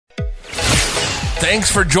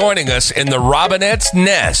Thanks for joining us in the Robinette's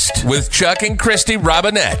Nest with Chuck and Christy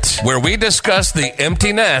Robinette, where we discuss the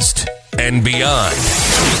empty nest and beyond.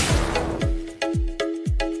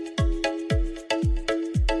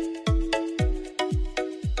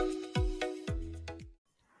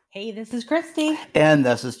 Hey, this is Christy. And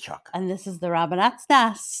this is Chuck. And this is the Robinette's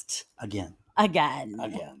Nest. Again.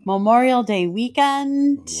 Memorial Day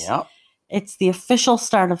weekend. Yep. It's the official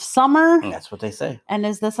start of summer. That's what they say. And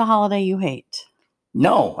is this a holiday you hate?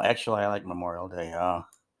 No, actually, I like Memorial Day.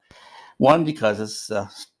 One, because it's an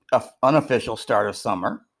unofficial start of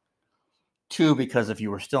summer. Two, because if you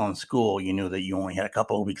were still in school, you knew that you only had a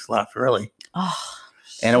couple of weeks left, really. Oh,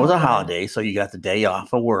 and it was a holiday, so you got the day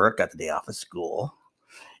off of work, got the day off of school.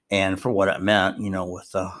 And for what it meant,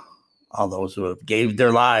 with all those who have gave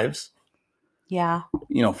their lives. Yeah.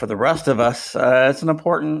 For the rest of us, it's an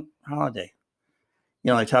important holiday.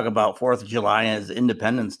 They talk about 4th of July as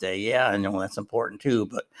Independence Day. Yeah, I know that's important too,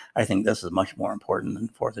 but I think this is much more important than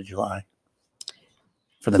 4th of July.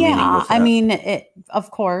 For the meaning with that. I mean, of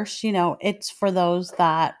course, it's for those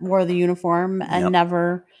that wore the uniform and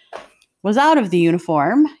never was out of the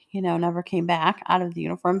uniform, never came back out of the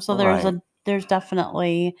uniform. So there's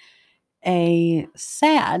definitely a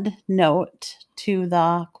sad note to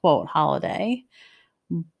the quote holiday,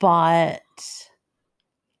 but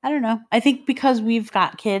I don't know. I think because we've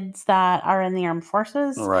got kids that are in the armed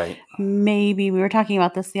forces, right? Maybe we were talking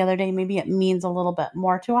about this the other day. Maybe it means a little bit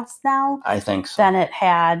more to us now. I think so. Than it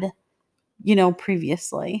had,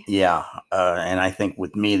 previously. Yeah, and I think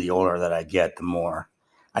with me, the older that I get, the more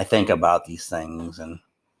I think about these things, and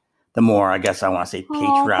the more I guess I want to say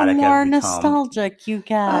patriotic. The more nostalgic you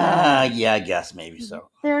get. Yeah, I guess maybe so.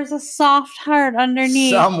 There's a soft heart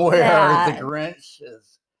underneath. Somewhere the Grinch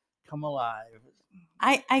has come alive.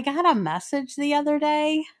 I got a message the other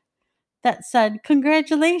day that said,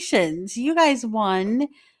 "Congratulations, you guys won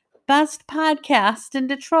Best Podcast in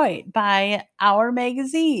Detroit by Our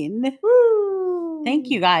Magazine." Woo! Thank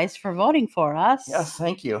you guys for voting for us. Yes,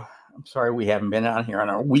 thank you. I'm sorry we haven't been on here on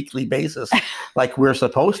a weekly basis like we're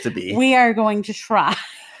supposed to be. We are going to try.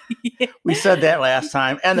 We said that last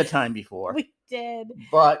time and the time before. We did.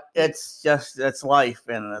 But it's life,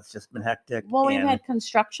 and it's just been hectic. Well, we've had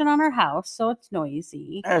construction on our house, so it's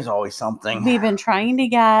noisy. There's always something. We've been trying to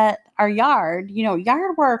get our yard,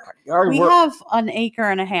 yard work. We have an acre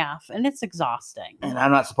and a half, and it's exhausting. And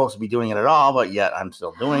I'm not supposed to be doing it at all, but yet I'm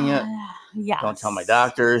still doing it. Yes. Don't tell my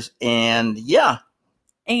doctors. And yeah.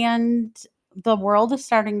 And the world is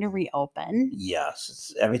starting to reopen.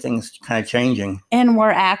 Yes, everything's kind of changing. And we're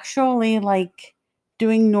actually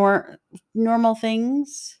doing normal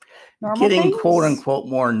things. Getting quote unquote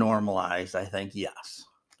more normalized, I think, yes.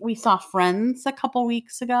 We saw friends a couple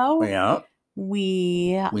weeks ago. Yeah.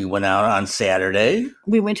 We went out on Saturday.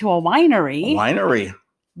 We went to a winery.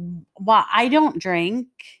 Well, I don't drink.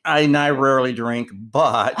 I rarely drink,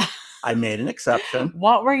 but I made an exception.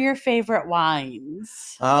 What were your favorite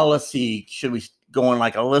wines? Let's see. Should we go on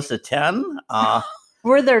a list of 10?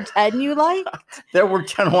 Were there 10 you liked? There were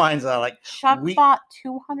 10 wines I liked. Chuck bought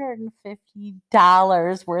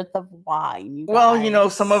 $250 worth of wine. Well,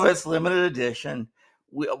 some of it's limited edition.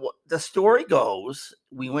 The story goes,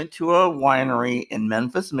 we went to a winery in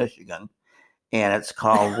Memphis, Michigan, and it's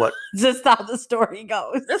called what? Is this how the story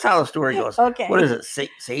goes? That's how the story goes. Okay. What is it?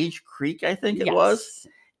 Sage Creek, I think it was.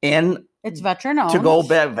 And it's veteran-owned. To go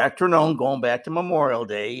back, veteran-owned, going back to Memorial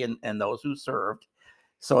Day and those who served.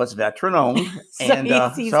 So it's veteran-owned. And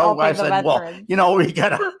so I said, well, we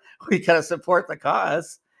gotta support the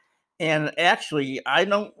cause. And actually, I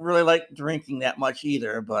don't really like drinking that much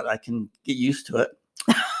either, but I can get used to it.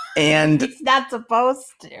 And it's not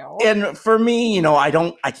supposed to. And for me,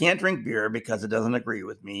 I can't drink beer because it doesn't agree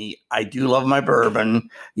with me. I do love my bourbon,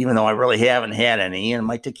 even though I really haven't had any, and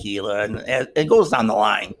my tequila, and it goes down the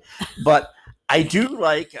line. But I do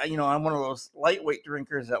like, I'm one of those lightweight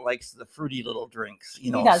drinkers that likes the fruity little drinks.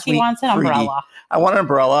 He does. He wants an umbrella. I want an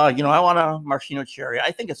umbrella. I want a maraschino cherry.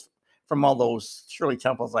 I think it's from all those Shirley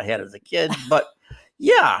Temples I had as a kid. But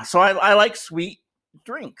yeah, so I like sweet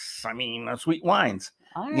drinks. Sweet wines.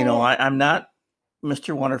 Right. I'm not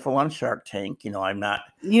Mr. Wonderful on Shark Tank. I'm not.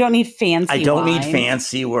 You don't need fancy. I don't need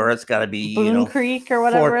fancy where it's got to be Boone Creek or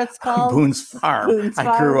whatever it's called. Boone's Farm.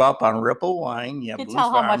 I grew up on Ripple Wine. Yeah, you can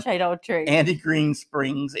tell how much I don't drink. Andy Green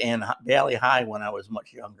Springs and Valley High when I was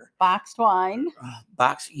much younger. Boxed wine.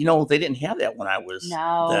 They didn't have that when I was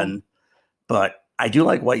then. But I do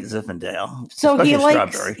like White Zinfandel. So he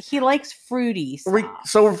likes fruity stuff.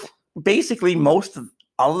 So basically,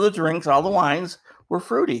 all of the drinks, all the wines were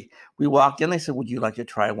fruity. We walked in, they said, would you like to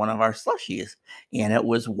try one of our slushies? And it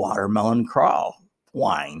was watermelon crawl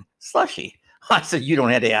wine slushy. I said, you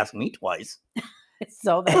don't have to ask me twice.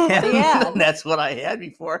 So that's what he had. That's what I had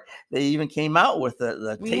before they even came out with the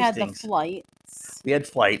tastings. We had the flights. We had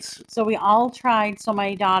flights. So we all tried. So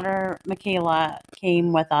my daughter, Michaela,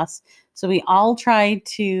 came with us. So we all tried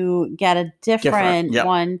to get a different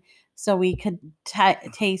one so we could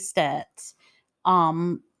taste it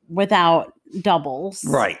without doubles.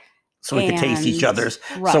 Right. So we could taste each other's.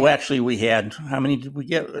 Right. So actually we had, how many did we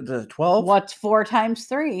get? 12? What's 4 times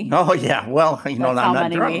 3? Oh, yeah. Well, I'm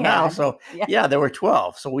not drunk now. So, there were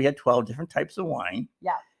 12. So we had 12 different types of wine.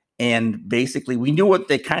 Yeah. And basically, we knew what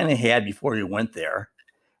they kind of had before we went there.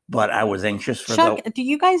 But I was anxious for Chuck, do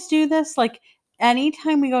you guys do this? Like,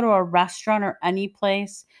 anytime we go to a restaurant or any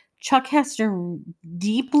place, Chuck has to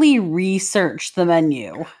deeply research the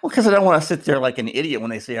menu. Well, because I don't want to sit there like an idiot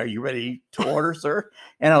when they say, "Are you ready to order, sir?"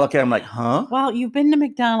 And I look at him like, "Huh?" Well, you've been to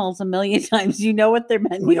McDonald's a million times. You know what their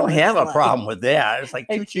menu is. We don't have a problem with that. It's like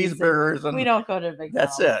 2 cheeseburgers. And we don't go to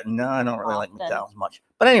McDonald's. That's it. No, I don't really like McDonald's much.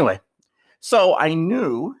 But anyway, so I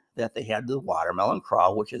knew that they had the watermelon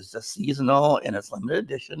crawl, which is a seasonal and it's limited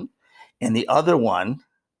edition. And the other one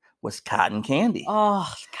was cotton candy. Oh,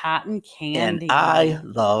 cotton candy. And I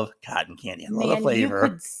love cotton candy. I love the flavor. You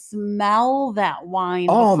could smell that wine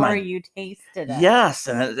before you tasted it. Yes.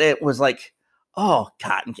 And it was like,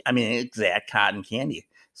 exact cotton candy.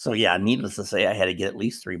 So yeah, needless to say, I had to get at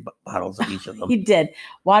least 3 bottles of each of them. You did.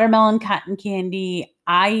 Watermelon, cotton candy.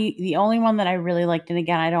 The only one that I really liked, and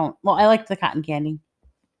again, I liked the cotton candy.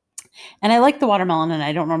 And I like the watermelon, and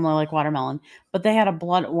I don't normally like watermelon, but they had a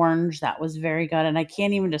blood orange that was very good, and I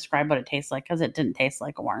can't even describe what it tastes like because it didn't taste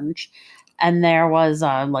like orange. And there was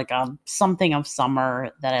something of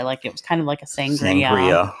summer that I liked. It was kind of like a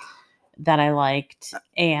sangria that I liked.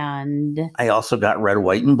 And I also got red,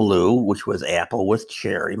 white, and blue, which was apple with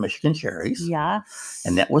cherry, Michigan cherries. Yes.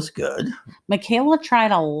 And that was good. Michaela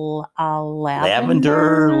tried a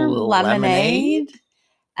lavender lemonade.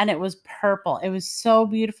 And it was purple. It was so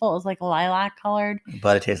beautiful. It was like lilac colored.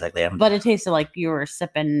 But it tasted like lavender. But it tasted like you were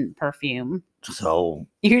sipping perfume. So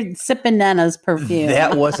you're sipping Nana's perfume.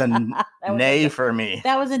 That was a nay for me.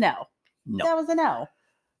 That was a no. No. That was a no.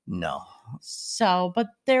 No. So, but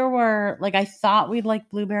there were, I thought we'd like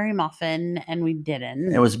blueberry muffin, and we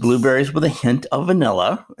didn't. It was blueberries with a hint of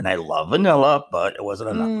vanilla. And I love vanilla, but it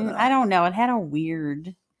wasn't enough vanilla. I don't know. It had a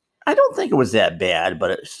weird. I don't think it was that bad,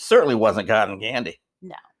 but it certainly wasn't cotton candy.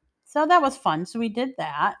 No. So that was fun. So we did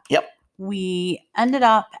that. Yep. We ended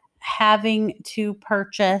up having to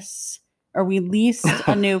purchase, or we leased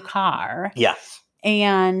a new car. Yes.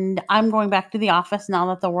 And I'm going back to the office now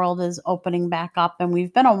that the world is opening back up. And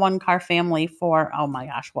we've been a 1-car family for,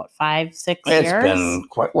 5, 6 years? It's been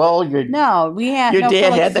quite well. We had your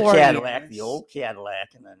dad had the Cadillac, the old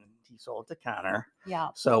Cadillac, and then he sold it to Connor. Yeah.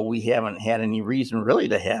 So we haven't had any reason really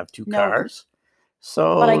to have 2 cars.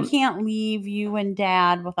 So, but I can't leave you and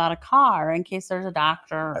Dad without a car in case there's a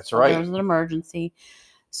doctor. That's right. There's an emergency.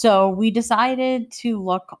 So we decided to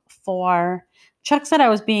look for. Chuck said I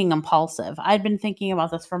was being impulsive. I'd been thinking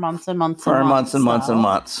about this for months and months. But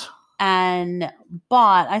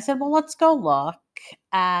I said, well, let's go look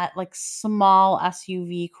at small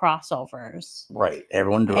SUV crossovers. Right.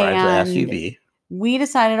 Everyone drives an SUV. We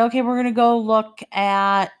decided, okay, we're going to go look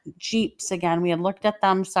at Jeeps again. We had looked at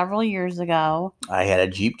them several years ago. I had a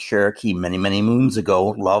Jeep Cherokee many, many moons ago.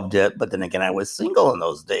 Loved it. But then again, I was single in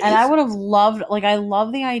those days. And I would have loved, I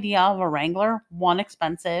love the idea of a Wrangler. 1,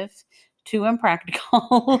 expensive. 2,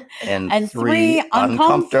 impractical. And 3,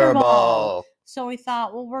 uncomfortable. So we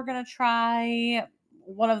thought, well, we're going to try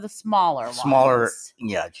one of the smaller ones.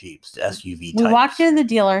 Jeeps, SUV types. We walked into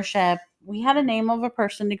the dealership. We had a name of a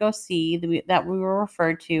person to go see that we were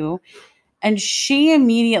referred to, and she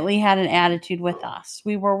immediately had an attitude with us.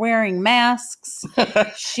 We were wearing masks.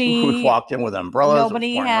 We walked in with umbrellas.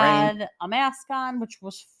 Nobody had a mask on, which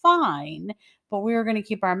was fine, but we were going to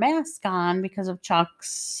keep our mask on because of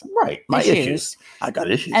Chuck's my issues. I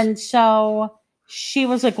got issues. And so she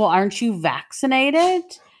was like, well, aren't you vaccinated?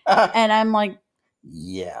 And I'm like,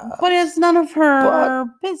 yeah. But it's none of her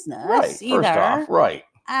business either. First off, right.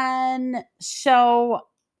 And so,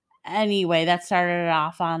 anyway, that started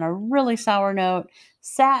off on a really sour note.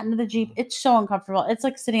 Sat into the Jeep. It's so uncomfortable. It's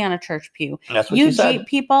like sitting on a church pew. That's what you said. Jeep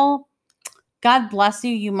people, God bless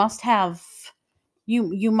you. You must have,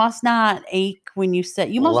 you must not ache when you sit.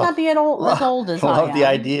 You must not be as old as I am. Love the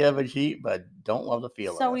idea of a Jeep, but don't love the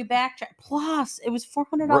feel of it. So we backtracked. Plus, it was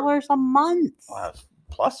 $400 a month. Wow.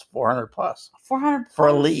 Plus 400 plus. 400 for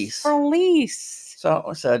a lease. For a lease. So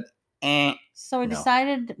I said, So we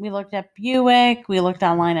decided, we looked at Buick, we looked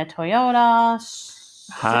online at Toyota,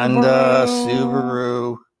 Honda,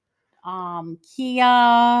 Subaru.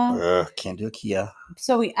 Kia. Can't do a Kia.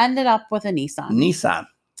 So we ended up with a Nissan.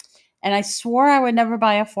 And I swore I would never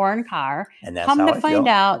buy a foreign car. And that's Come to find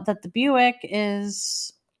out that the Buick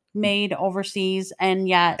is made overseas, and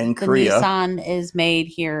yet the Korea. Nissan is made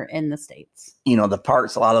here in the States. A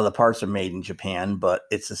lot of the parts are made in Japan, but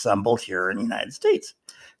it's assembled here in the United States.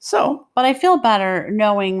 So, but I feel better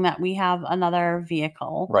knowing that we have another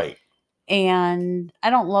vehicle. Right. And I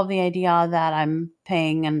don't love the idea that I'm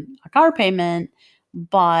paying a car payment,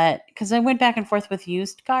 but because I went back and forth with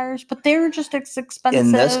used cars, but they're just expensive.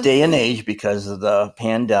 In this day and age, because of the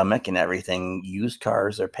pandemic and everything, used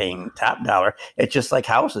cars are paying top dollar. It's just like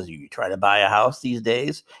houses. You try to buy a house these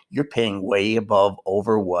days, you're paying way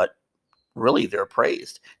over what really they're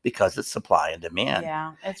appraised, because it's supply and demand.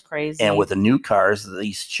 Yeah, it's crazy. And with the new cars,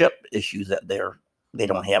 these chip issues that they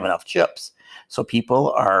don't have enough chips. So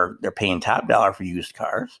they're paying top dollar for used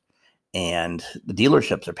cars. And the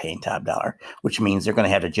dealerships are paying top dollar, which means they're going to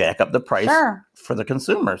have to jack up the price for the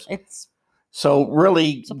consumers. So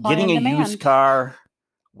really getting a used car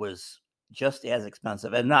was just as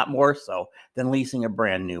expensive, and not more so, than leasing a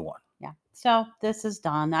brand new one. Yeah. So this is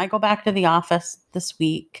done. I go back to the office this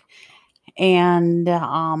week, and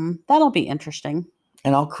that'll be interesting.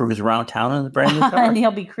 And I'll cruise around town in the brand new car. And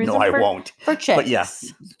he'll be cruising. No, I won't. For chicks. But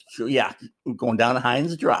yeah, going down the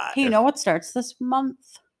Hines Drive. Hey, you know what starts this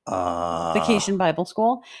month? Vacation Bible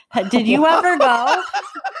School. Did you ever go?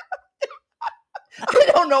 I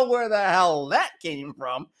don't know where the hell that came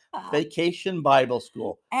from. Vacation Bible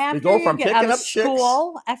School. We go from picking up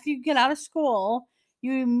school. After you get out of school,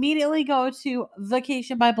 you immediately go to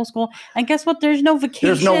Vacation Bible School. And guess what? There's no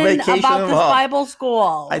vacation about this Bible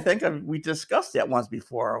school. I think we discussed that once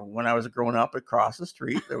before. When I was growing up across the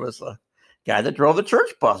street, there was a guy that drove the church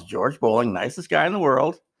bus, George Bowling, nicest guy in the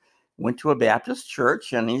world. Went to a Baptist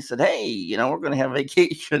church, and he said, hey, we're going to have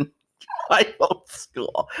Vacation Bible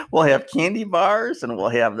School. We'll have candy bars, and we'll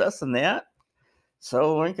have this and that.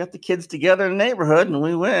 So we got the kids together in the neighborhood, and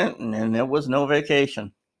we went, and there was no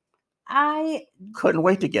vacation. I couldn't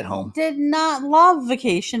wait to get home. Did not love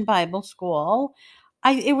Vacation Bible School.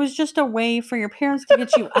 It was just a way for your parents to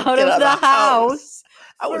get you out of the house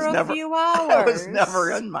for a few hours. I was never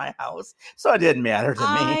in my house, so it didn't matter to me.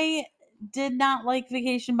 I did not like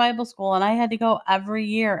Vacation Bible School, and I had to go every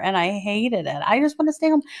year, and I hated it. I just want to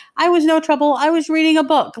stay home. I was no trouble. I was reading a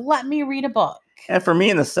book. Let me read a book. And for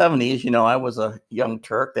me in the 70s, I was a young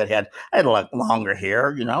Turk that had longer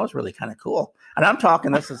hair. I was really kind of cool. And I'm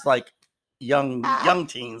talking, this is like young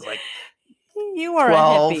teens, like you were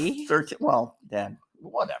 12, a hippie. 13, well, then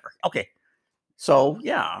whatever. Okay. So,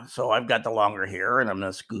 I've got the longer hair, and I'm in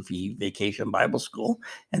a goofy Vacation Bible School.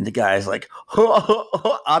 And the guy's like,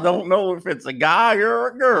 I don't know if it's a guy or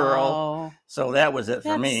a girl. Oh, so that was it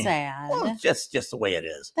for me. Sad. Well, it's just the way it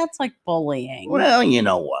is. That's like bullying. Well, you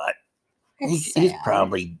know what? He's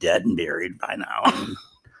probably dead and buried by now. And,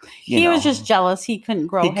 he was just jealous he couldn't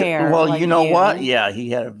grow hair. Well, you know what? Yeah, he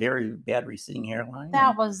had a very bad receding hairline.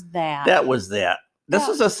 That was that. That was that. This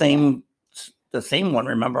is the same one,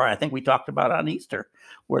 remember, I think we talked about on Easter,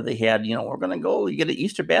 where they had, we're going to go, you get an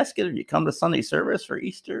Easter basket, or you come to Sunday service for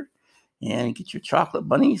Easter, and you get your chocolate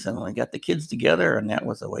bunnies, and we got the kids together, and that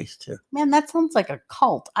was a waste too. Man, that sounds like a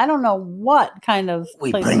cult. I don't know what kind of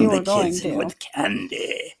place you were going to. We bring the kids in with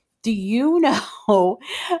candy. Do you know,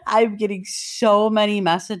 I'm getting so many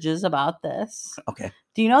messages about this. Okay.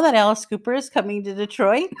 Do you know that Alice Cooper is coming to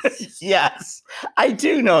Detroit? Yes, I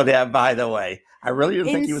do know that, by the way. I really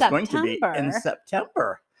didn't think he was going to be in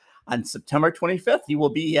September. On September 25th, he will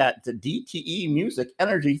be at the DTE Music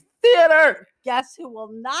Energy Theater. Guess who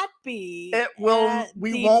will not be?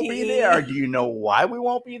 We won't be there. Do you know why we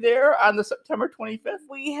won't be there on the September 25th?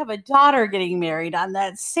 We have a daughter getting married on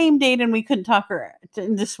that same date, and we couldn't talk her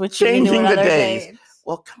into switching into another date.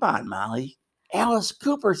 Well, come on, Molly. Alice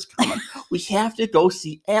Cooper's coming. We have to go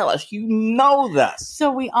see Alice. You know this. So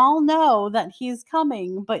we all know that he's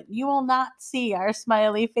coming, but you will not see our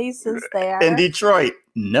smiley faces there. In Detroit.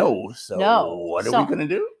 No. So what are we going to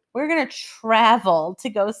do? We're going to travel to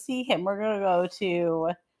go see him. We're going to go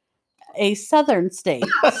to a southern state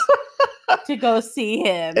to go see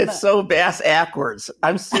him. It's so bass-ackwards.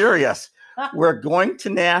 I'm serious. We're going to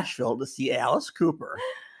Nashville to see Alice Cooper.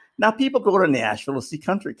 Now, people go to Nashville to see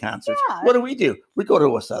country concerts. Yeah. What do? We go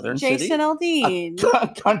to a southern city. Jason Aldean.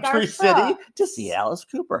 A country city to see Alice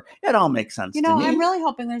Cooper. It all makes sense to me. I'm really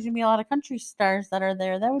hoping there's going to be a lot of country stars that are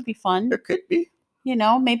there. That would be fun. There could be.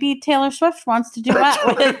 Maybe Taylor Swift wants to do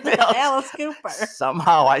that with Alice Cooper.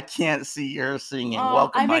 Somehow I can't see her singing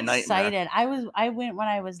Welcome My Nightmare. I'm excited. I went when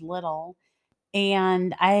I was little,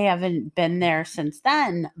 and I haven't been there since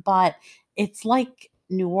then, but it's like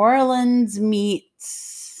New Orleans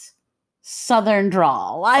meets Southern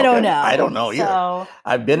drawl. I don't know. I don't know either. So,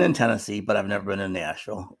 I've been in Tennessee, but I've never been in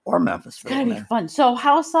Nashville or Memphis. It's gotta be fun. So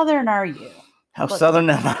how Southern are you? How Southern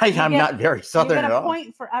am I? I'm not very Southern at all. You get a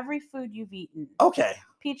point for every food you've eaten. Okay.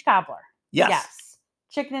 Peach cobbler. Yes.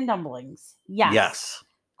 Chicken and dumplings. Yes. Yes.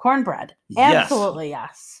 Cornbread. Yes. Absolutely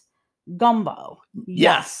yes. Gumbo.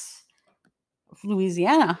 Yes.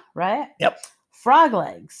 Louisiana, right? Yep. Frog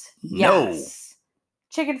legs. No. Yes.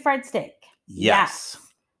 Chicken fried steak. Yes.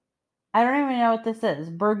 I don't even know what this is.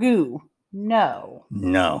 Burgoo. No.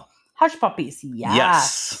 No. Hush puppies.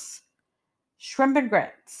 Yes. Shrimp and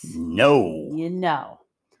grits. No. You know.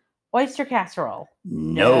 Oyster casserole.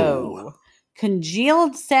 No.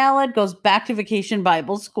 Congealed salad goes back to Vacation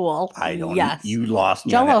Bible School. I don't. Yes. You lost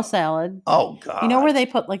me. Jell-O salad. Oh God. You know where they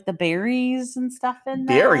put like the berries and stuff in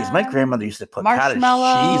there? Berries. My grandmother used to put cottage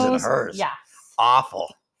cheese in hers. Yes.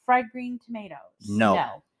 Awful. Fried green tomatoes.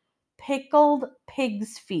 No. Pickled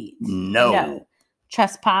pig's feet. No.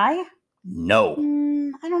 Chess pie. No.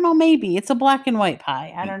 I don't know. Maybe it's a black and white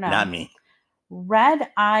pie. I don't know. Not me. Red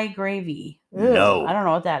eye gravy. Ugh, no. I don't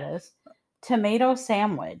know what that is. Tomato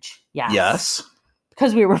sandwich. Yes. Yes.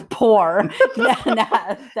 Because we were poor.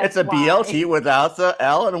 It's a BLT without the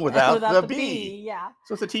L and without the B. B. Yeah.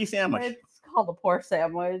 So it's a T sandwich. It's called a poor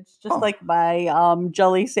sandwich. Just like my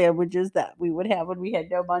jelly sandwiches that we would have when we had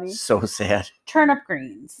no money. So sad. Turnip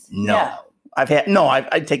greens. No. I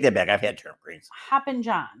take that back. I've had turnip greens. Hoppin'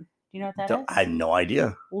 John. Do you know what that is? I have no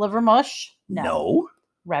idea. Liver mush? No.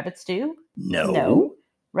 Rabbit stew? No.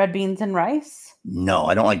 Red beans and rice? No,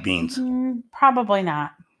 I don't like beans. Probably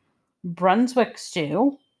not. Brunswick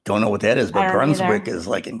stew? Don't know what that is, but Brunswick is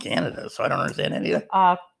like in Canada, so I don't understand any of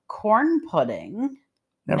that. Corn pudding?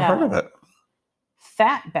 Never heard of it.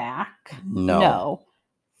 Fatback? No.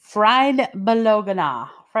 Fried bologna?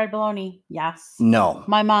 Fried bologna? Yes. No.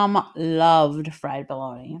 My mom loved fried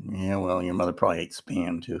bologna. Yeah, well, your mother probably ate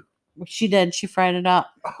Spam too. She did. She fried it up.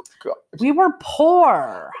 Oh, God. We were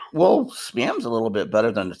poor. Well, Spam's a little bit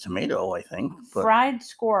better than the tomato, I think. But... Fried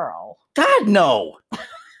squirrel. God, no. What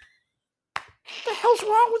the hell's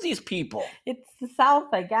wrong with these people? It's the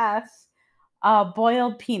South, I guess.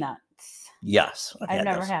 Boiled peanuts. Yes. I've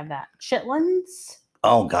never had that. Chitlins?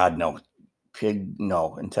 Oh, God, no. Pig,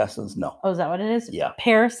 no. Intestines, no. Oh, is that what it is? Yeah.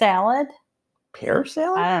 Pear salad? Pear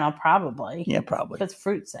salad? I don't know. Probably. Yeah, probably. If it's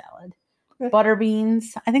fruit salad. Butter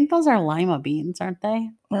beans. I think those are lima beans, aren't they?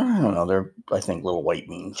 I don't know. They're, I think, little white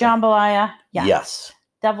beans. Jambalaya. Yes.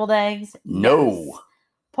 Deviled eggs. No. Yes.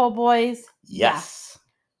 Po' boys. Yes.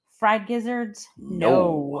 Fried gizzards.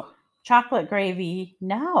 No. Chocolate gravy.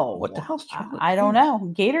 No. What the hell's chocolate? I don't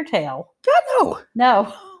know. Gator tail. God, no.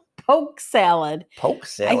 No. Poke salad. Poke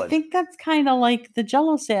salad. I think that's kind of like the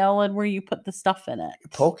Jell-O salad where you put the stuff in it.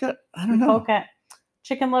 Poke it? I don't know. Poke it.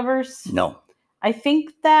 Chicken livers. No. I think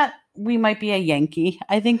that we might be a Yankee.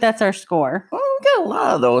 I think that's our score. Well, we got a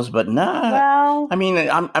lot of those, but not. Well, I mean,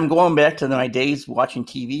 I'm going back to my days watching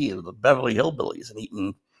TV of the Beverly Hillbillies and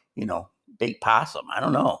eating, baked possum. I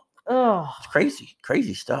don't know. It's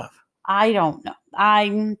crazy stuff. I don't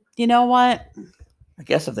know. You know what? I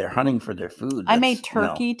guess if they're hunting for their food. I made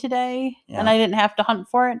turkey today, and I didn't have to hunt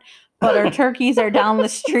for it. But our turkeys are down the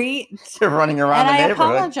street. They're running around the neighborhood. And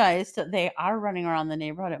I apologize. They are running around the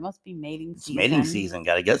neighborhood. It must be mating season. It's mating season.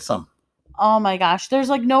 Got to get some. Oh, my gosh. There's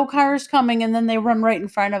like no cars coming, and then they run right in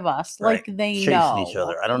front of us. Right. Like they Chasing know. each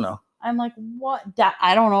other. I don't know. I'm like, what?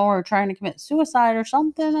 I don't know. We're trying to commit suicide or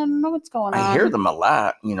something. I don't know what's going on. I hear them a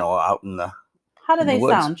lot, out in the How do they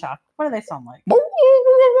sound, Chuck? What do they sound like?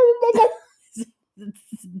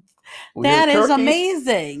 That is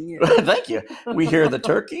amazing. Thank you. We hear the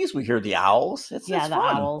turkeys. We hear the owls. It's the fun.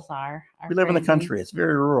 Owls are we live in the country. It's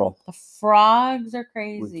very rural. The frogs are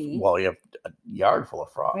crazy. We have a yard full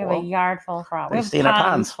of frogs. We have a yard full of frogs. We have stay in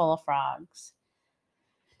ponds full of frogs.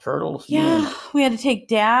 Turtles. Yeah, we had to take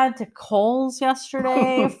Dad to Kohl's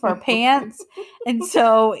yesterday for pants. And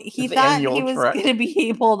so he thought he was going to be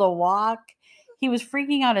able to walk. He was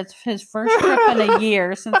freaking out. It's his first trip in a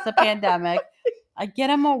year since the pandemic. I get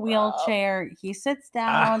him a wheelchair. He sits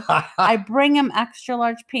down. I bring him extra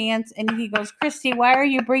large pants, and he goes, "Christy, why are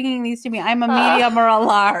you bringing these to me? I'm a medium or a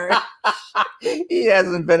large." He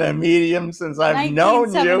hasn't been a medium since I've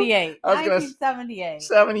known you. 1978.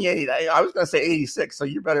 78. I was going to say 86, so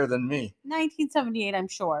you're better than me. 1978, I'm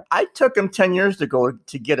sure. I took him 10 years to go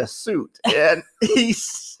to get a suit, and he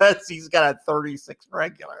says he's got a 36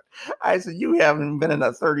 regular. I said, you haven't been in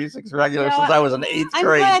a 36 regular since I was in 8th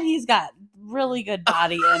grade. I'm glad he's got really good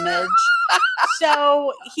body image.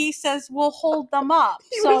 So he says, we'll hold them up.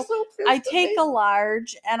 So I take a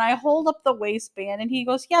large and I hold up the waistband and he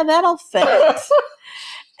goes, yeah, that'll fit.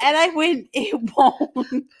 And I went, it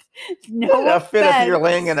won't. No, it'll fit if you're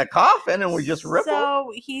laying in a coffin and we just rip them.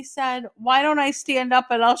 So he said, why don't I stand up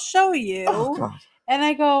and I'll show you? Oh, and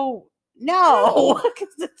I go, no,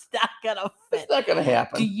 because it's not going to fit. It's not going to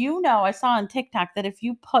happen. Do you know, I saw on TikTok that if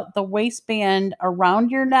you put the waistband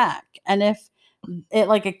around your neck and if it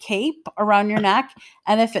like a cape around your neck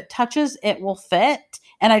and if it touches, it will fit.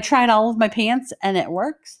 And I tried all of my pants and it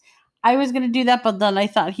works. I was going to do that, but then I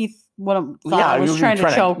thought I was trying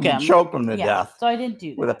to choke him. Choke him to death. So I didn't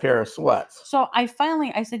do that. With a pair of sweats. So I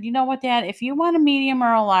said, you know what, Dad? If you want a medium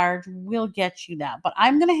or a large, we'll get you that. But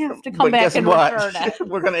I'm going to have to come back and return it.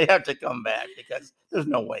 We're going to have to come back because there's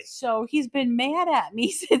no way. So he's been mad at me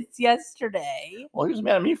since yesterday. Well, he was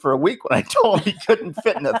mad at me for a week when I told him he couldn't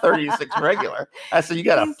fit in a 36 regular. I said,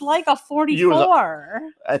 he's like a 44.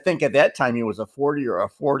 I think at that time he was a 40 or a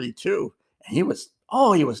 42. And he was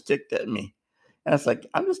ticked at me. And it's like,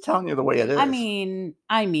 I'm just telling you the way it is. I mean.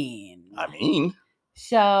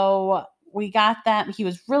 So we got that. He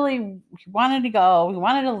wanted to go. He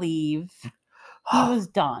wanted to leave. He was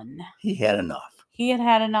done. He had enough.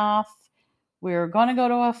 Had enough. We were going to go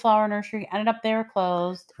to a flower nursery. Ended up they were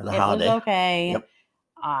closed. For the holiday. It was okay. Yep.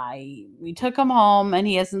 We took him home and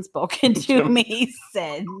he hasn't spoken to me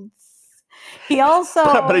since. He also,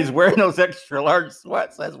 but he's wearing those extra large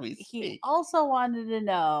sweats as we speak. He also wanted to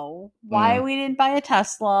know why we didn't buy a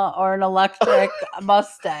Tesla or an electric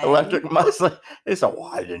Mustang. Electric Mustang. He said,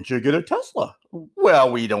 "Why didn't you get a Tesla?"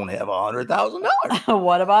 Well, we don't have $100,000.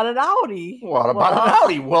 What about an Audi? An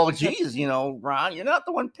Audi? Well, geez, Ron, you're not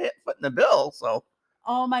the one footing the bill, so.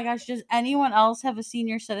 Oh my gosh! Does anyone else have a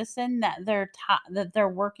senior citizen that they're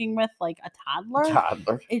working with, like a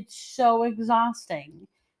toddler? It's so exhausting.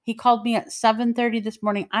 He called me at 7:30 this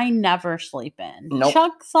morning. I never sleep in. Nope.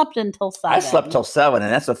 Chuck slept until 7. I slept till 7,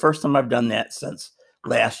 and that's the first time I've done that since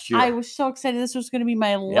last year. I was so excited. This was going to be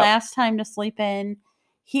my last time to sleep in.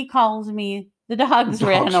 He calls me. The dogs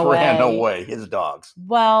ran away. His dogs.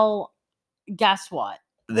 Well, guess what?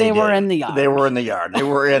 They were in the yard. They were in the yard. They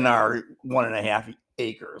were in our 1.5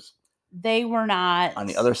 acres. They were not. On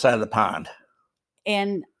the other side of the pond.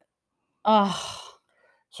 And,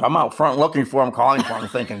 so I'm out front looking for him, calling for him,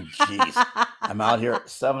 thinking, geez, I'm out here at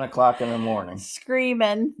 7 o'clock in the morning.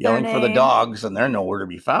 Screaming. Yelling for the dogs, and they're nowhere to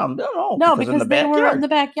be found. No, because they were in the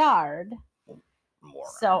backyard.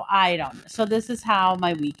 So I don't know. So this is how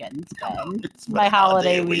my weekend's been. It's my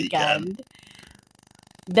holiday weekend.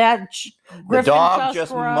 That the dog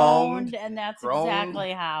just moaned, and that's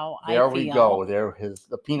exactly how I feel. There we go.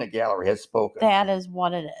 The peanut gallery has spoken. That is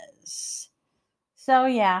what it is. So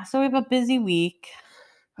yeah, so we have a busy week.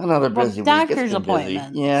 Another busy week. Doctor's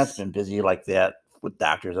appointments. Yeah, it's been busy like that with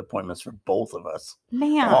doctor's appointments for both of us.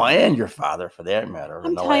 Man. Oh, and your father, for that matter.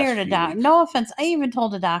 I'm tired of doctors. No offense. I even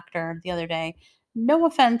told a doctor the other day, no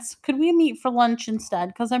offense, could we meet for lunch instead?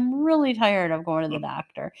 Because I'm really tired of going to the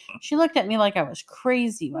doctor. She looked at me like I was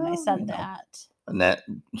crazy when I said that. And that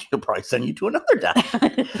she'll probably send you to another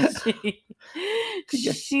doctor.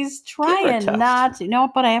 She's trying not to. No,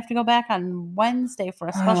 but I have to go back on Wednesday for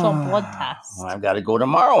a special blood test. Well, I've got to go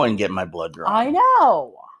tomorrow and get my blood drawn. I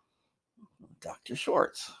know. Dr.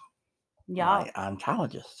 Shorts. Yeah. My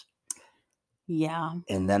oncologist. Yeah.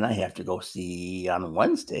 And then I have to go see on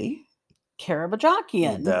Wednesday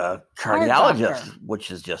Karabajakian, the cardiologist, which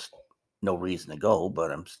is just no reason to go,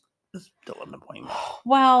 but I'm still an appointment.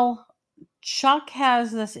 Well, Chuck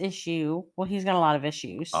has this issue. Well, he's got a lot of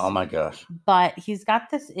issues. Oh my gosh. But he's got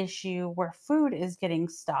this issue where food is getting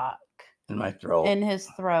stuck in my throat. In his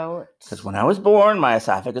throat. Because when I was born, my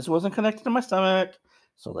esophagus wasn't connected to my stomach.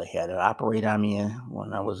 So they had to operate on me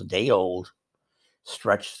when I was a day old.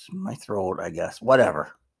 Stretch my throat, I guess.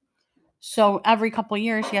 Whatever. So every couple of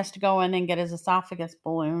years, he has to go in and get his esophagus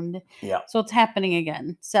ballooned. Yeah. So it's happening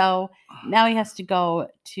again. So now he has to go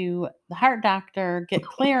to the heart doctor, get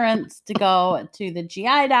clearance to go to the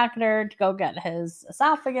GI doctor to go get his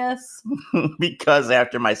esophagus. Because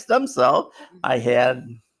after my stem cell, I had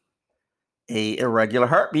a irregular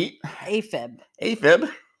heartbeat.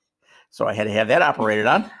 AFib. So I had to have that operated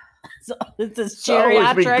on. So this is geriatrics. So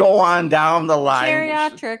as we go on down the line,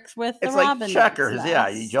 geriatrics with the it's Robin like checkers. Nest. Yeah,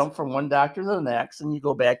 you jump from one doctor to the next, and you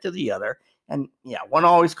go back to the other, and yeah, one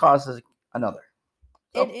always causes another.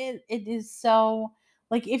 So. It is so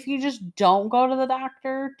like if you just don't go to the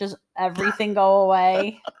doctor, does everything go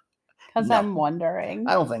away? Because no. I'm wondering.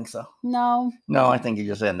 I don't think so. No, I think you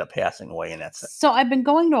just end up passing away, and that's it. So I've been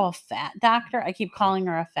going to a fat doctor. I keep calling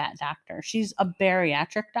her a fat doctor. She's a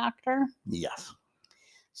bariatric doctor. Yes.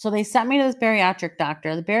 So they sent me to this bariatric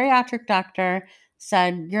doctor. The bariatric doctor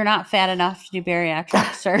said, you're not fat enough to do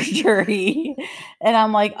bariatric surgery. And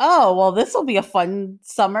I'm like, oh, well, this will be a fun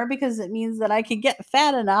summer because it means that I can get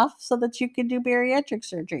fat enough so that you can do bariatric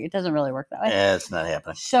surgery. It doesn't really work that way. Yeah, it's not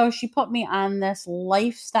happening. So she put me on this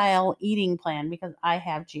lifestyle eating plan because I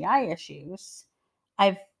have GI issues.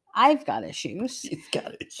 I've got issues. You've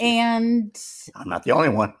got issues. And I'm not the only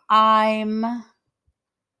one.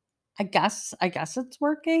 I guess it's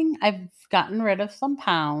working. I've gotten rid of some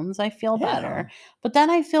pounds. I feel better. But then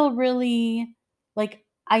I feel really like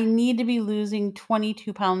I need to be losing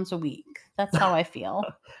 22 pounds a week. That's how I feel.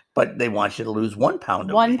 But they want you to lose 1 pound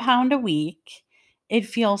a week. 1 pound a week. It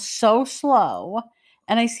feels so slow.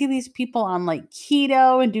 And I see these people on like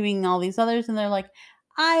keto and doing all these others, and they're like,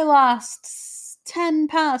 I lost 10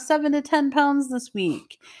 pounds, 7 to 10 pounds this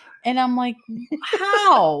week. And I'm like,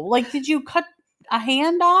 how? Like, did you cut a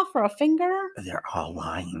hand off or a finger? They're all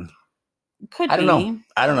lying. Could be.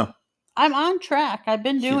 I don't know. I'm on track. I've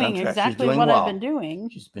been doing exactly what I've been doing.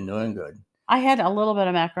 She's been doing good. I had a little bit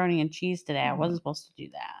of macaroni and cheese today. I wasn't supposed to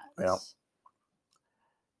do that. Well,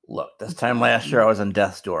 look, this time last year I was on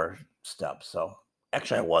death's doorstep. So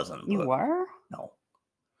actually I wasn't. You were? No.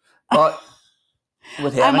 But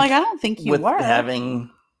with having, I'm like, I don't think you were. Having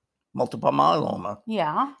multiple myeloma.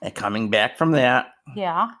 Yeah. And coming back from that.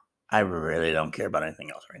 Yeah. I really don't care about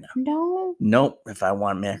anything else right now. No. Nope. If I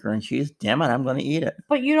want macaroni and cheese, damn it, I'm going to eat it.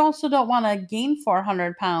 But you also don't want to gain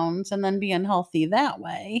 400 pounds and then be unhealthy that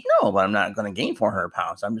way. No, but I'm not going to gain 400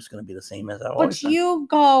 pounds. I'm just going to be the same as I always. But you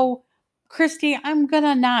go, Christy, I'm going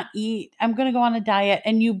to not eat. I'm going to go on a diet.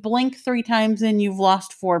 And you blink 3 times and you've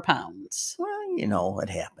lost 4 pounds. Well, it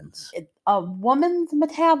happens. A woman's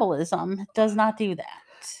metabolism does not do that.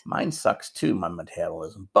 Mine sucks too, my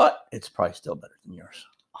metabolism. But it's probably still better than yours.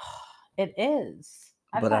 It is.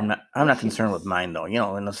 But I'm not concerned with mine though.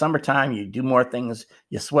 In the summertime, you do more things,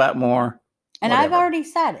 you sweat more. And whatever. I've already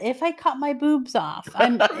said, if I cut my boobs off,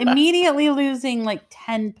 I'm immediately losing like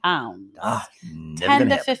 10 pounds. 10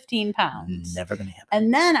 to 15 pounds. Never going to happen.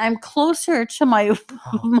 And then I'm closer to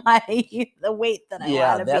the weight that I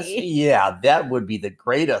want to be. Yeah, that would be the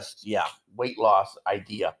greatest, weight loss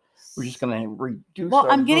idea. We're just going to reduce. Well,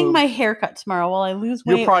 I'm getting my hair cut tomorrow. While I lose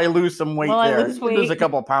weight, you'll probably lose some weight there. Lose a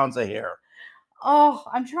couple pounds of hair. Oh,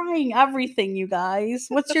 I'm trying everything, you guys.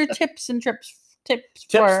 What's your tips and trips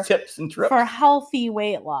for healthy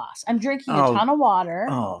weight loss? I'm drinking a ton of water.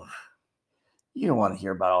 Oh, you don't want to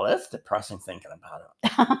hear about all this. Depressing thinking about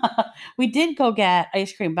it. We did go get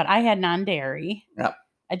ice cream, but I had non-dairy. Yep.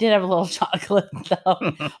 I did have a little chocolate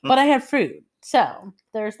though, but I had fruit. So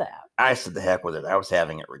there's that. I said the heck with it. I was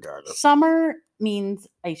having it regardless. Summer means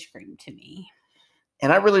ice cream to me.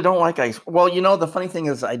 And I really don't like ice. Well, the funny thing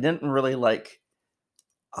is I didn't really like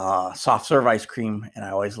soft serve ice cream, and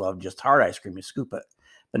I always loved just hard ice cream. You scoop it.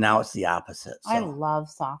 But now it's the opposite. So. I love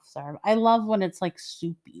soft serve. I love when it's like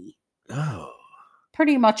soupy. Oh.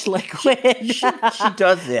 Pretty much liquid. She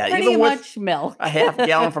does that. Pretty even much milk. A half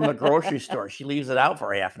gallon from the grocery store. She leaves it out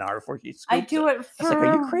for a half an hour before she scoops I do it for,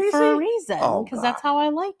 are you crazy? For a reason. Because that's how I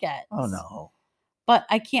like it. Oh, no. But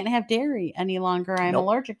I can't have dairy any longer. I'm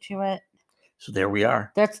allergic to it. So there we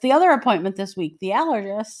are. That's the other appointment this week. The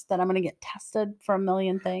allergist that I'm going to get tested for a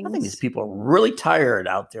million things. I think these people are really tired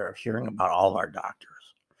out there of hearing about all of our doctors.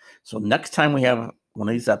 So next time we have one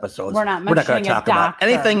of these episodes, we're not going to talk about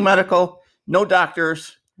anything medical. No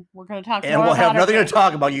doctors. We're going to talk and we'll have nothing to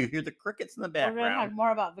talk about. You hear the crickets in the background. We're going to talk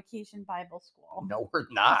more about Vacation Bible School. No, we're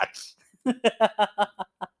not.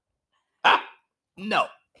 No.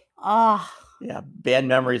 Yeah, bad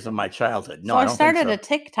memories of my childhood. No, so I started a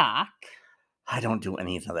TikTok. I don't do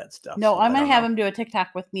any of that stuff. No, I'm going to have him do a TikTok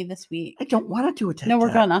with me this week. I don't want to do a TikTok. No,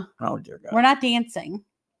 we're going to. Oh, dear God. We're not dancing.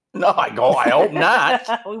 No, I hope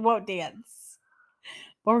not. We won't dance.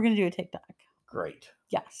 But we're going to do a TikTok. Great.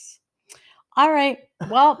 Yes. All right.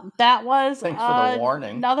 Well, that was thanks for the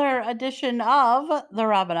warning. Another edition of the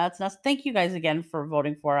Robinettes Nest. Thank you guys again for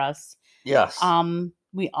voting for us. Yes.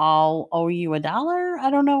 We all owe you $1. I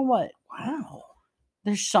don't know what. Wow.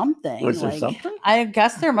 There's something. Was there something? I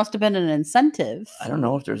guess there must have been an incentive. I don't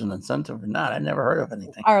know if there's an incentive or not. I never heard of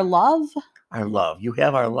anything. Our love. Our love. You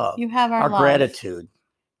have our love. You have our love. Gratitude.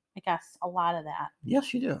 I guess a lot of that.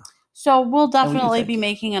 Yes, you do. So we'll definitely be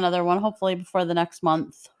making another one, hopefully before the next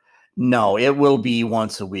month. No, it will be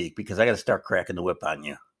once a week because I got to start cracking the whip on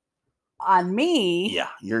you. On me? Yeah,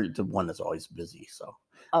 you're the one that's always busy. So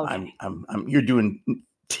okay. You're doing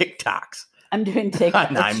TikToks. I'm doing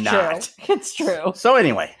TikToks. I'm not. It's true. So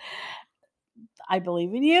anyway, I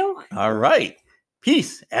believe in you. All right.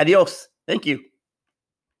 Peace. Adios. Thank you.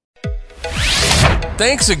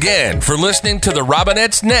 Thanks again for listening to the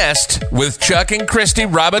Robinette's Nest with Chuck and Christy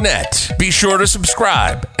Robinette. Be sure to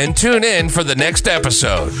subscribe and tune in for the next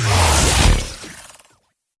episode.